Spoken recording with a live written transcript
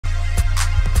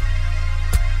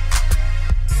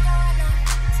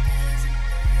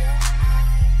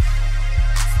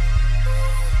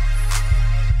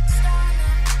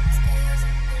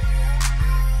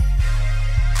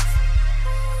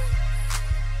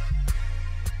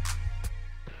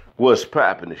What's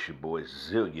poppin'? It's your boy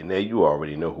Zillionaire. You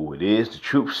already know who it is. The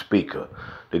truth speaker.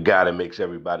 The guy that makes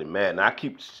everybody mad. And I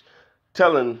keep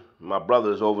telling my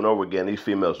brothers over and over again, these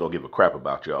females don't give a crap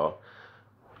about y'all.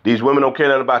 These women don't care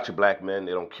nothing about you black men.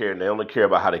 They don't care. They only care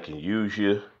about how they can use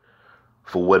you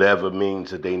for whatever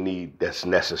means that they need that's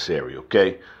necessary,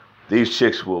 okay? These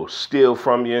chicks will steal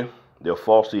from you. They'll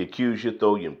falsely accuse you,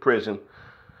 throw you in prison.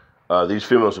 These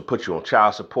females will put you on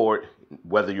child support,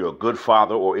 whether you're a good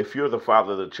father or if you're the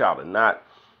father of the child or not.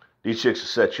 These chicks will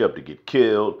set you up to get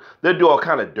killed. They'll do all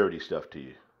kind of dirty stuff to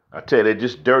you. I tell you, they're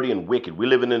just dirty and wicked. We're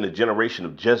living in a generation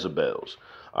of Jezebels,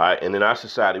 all right? And in our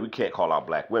society, we can't call out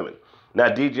black women. Now,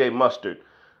 DJ Mustard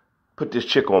put this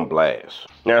chick on blast.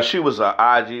 Now, she was an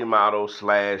IG model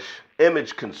 /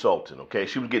 image consultant, okay?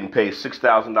 She was getting paid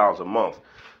 $6,000 a month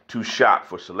to shop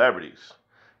for celebrities.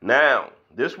 Now,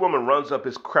 this woman runs up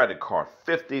his credit card,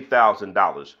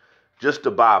 $50,000, just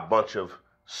to buy a bunch of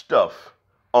stuff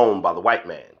owned by the white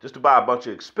man. Just to buy a bunch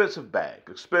of expensive bags,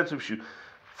 expensive shoes.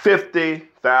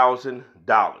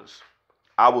 $50,000.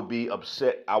 I would be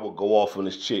upset. I would go off on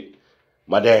this chick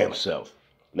my damn self.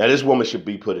 Now, this woman should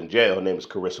be put in jail. Her name is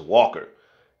Carissa Walker.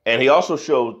 And he also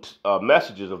showed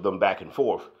messages of them back and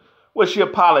forth where she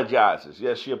apologizes.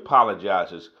 Yes, she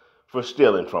apologizes for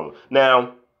stealing from him.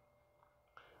 Now,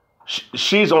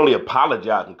 she's only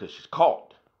apologizing because she's caught.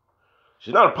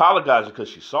 She's not apologizing because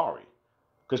she's sorry.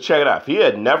 Because check it out. If he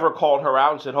had never called her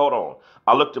out and said, hold on,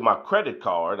 I looked at my credit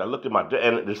card, and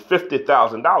there's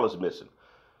 $50,000 missing.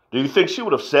 Do you think she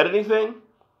would have said anything?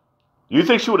 You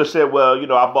think she would have said, well, you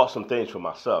know, I bought some things for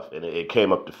myself and it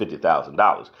came up to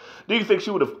 $50,000. Do you think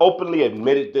she would have openly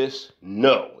admitted this?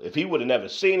 No. If he would have never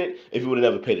seen it, if he would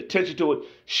have never paid attention to it,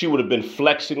 she would have been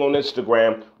flexing on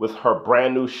Instagram with her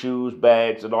brand new shoes,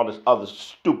 bags, and all this other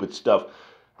stupid stuff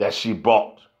that she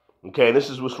bought. Okay, and this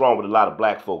is what's wrong with a lot of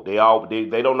black folk. They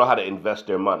don't know how to invest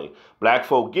their money. Black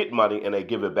folk get money and they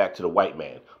give it back to the white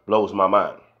man. Blows my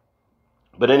mind.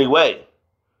 But anyway,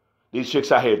 these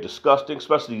chicks out here are disgusting,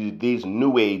 especially these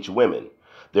new age women.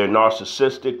 They're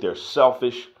narcissistic, they're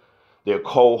selfish, they're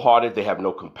cold-hearted, they have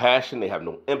no compassion, they have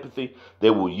no empathy.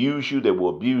 They will use you, they will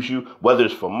abuse you, whether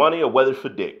it's for money or whether it's for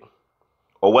dick,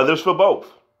 or whether it's for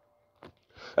both.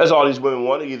 That's all these women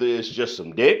want. Either it's just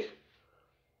some dick,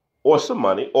 or some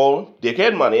money, or dick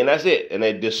and money, and that's it. And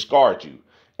they discard you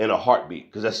in a heartbeat,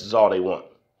 because that's just all they want.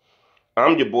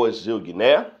 I'm your boy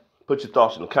Zillionaire. Put your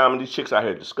thoughts in the comments. These chicks out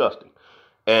here are disgusting.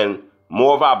 And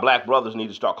more of our black brothers need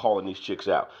to start calling these chicks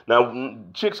out. Now,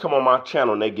 chicks come on my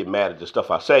channel and they get mad at the stuff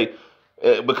I say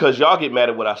because y'all get mad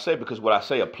at what I say because what I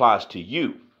say applies to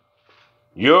you.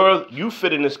 You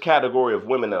fit in this category of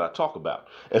women that I talk about.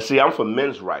 And see, I'm for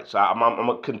men's rights. I'm going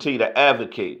to continue to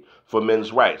advocate for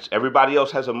men's rights. Everybody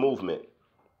else has a movement.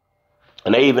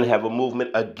 And they even have a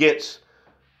movement against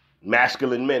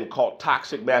masculine men called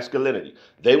toxic masculinity.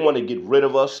 They want to get rid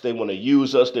of us. They want to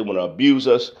use us. They want to abuse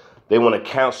us. They want to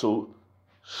counsel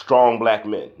strong black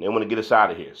men. They want to get us out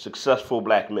of here. Successful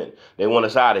black men. They want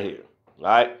us out of here. All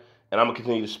right? And I'm going to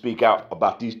continue to speak out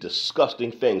about these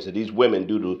disgusting things that these women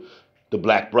do to the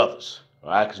black brothers. All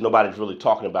right? Because nobody's really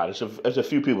talking about it. There's a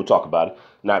few people talk about it.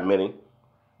 Not many.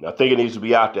 Now, I think it needs to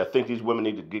be out there. I think these women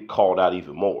need to get called out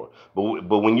even more.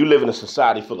 But when you live in a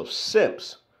society full of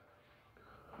simps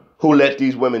who let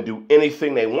these women do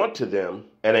anything they want to them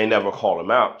and they never call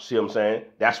them out, see what I'm saying?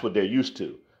 That's what they're used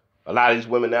to. A lot of these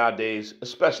women nowadays,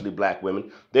 especially black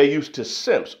women, they're used to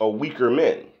simps or weaker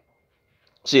men.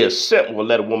 See, a simp will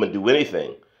let a woman do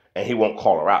anything, and he won't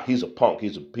call her out. He's a punk.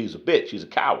 He's a bitch. He's a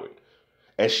coward.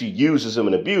 And she uses him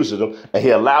and abuses him, and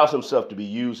he allows himself to be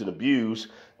used and abused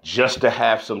just to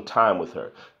have some time with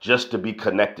her, just to be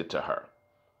connected to her.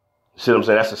 See what I'm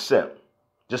saying? That's a simp.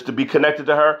 Just to be connected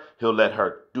to her, he'll let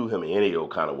her do him in any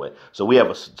old kind of way. So we have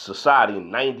a society,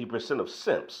 90% of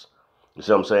simps. You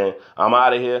see what I'm saying? I'm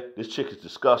out of here. This chick is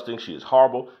disgusting. She is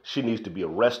horrible. She needs to be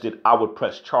arrested. I would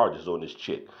press charges on this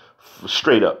chick.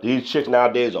 Straight up. These chicks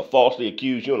nowadays will falsely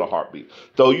accuse you in a heartbeat.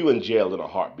 Throw you in jail in a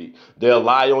heartbeat. They'll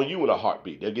lie on you in a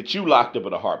heartbeat. They'll get you locked up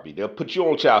in a heartbeat. They'll put you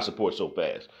on child support so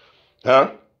fast.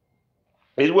 Huh?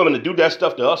 These women to do that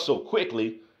stuff to us so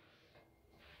quickly,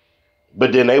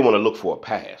 but then they want to look for a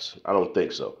pass. I don't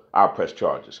think so. I'll press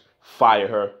charges. Fire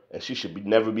her, and she should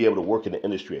never be able to work in the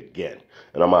industry again.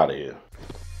 And I'm out of here.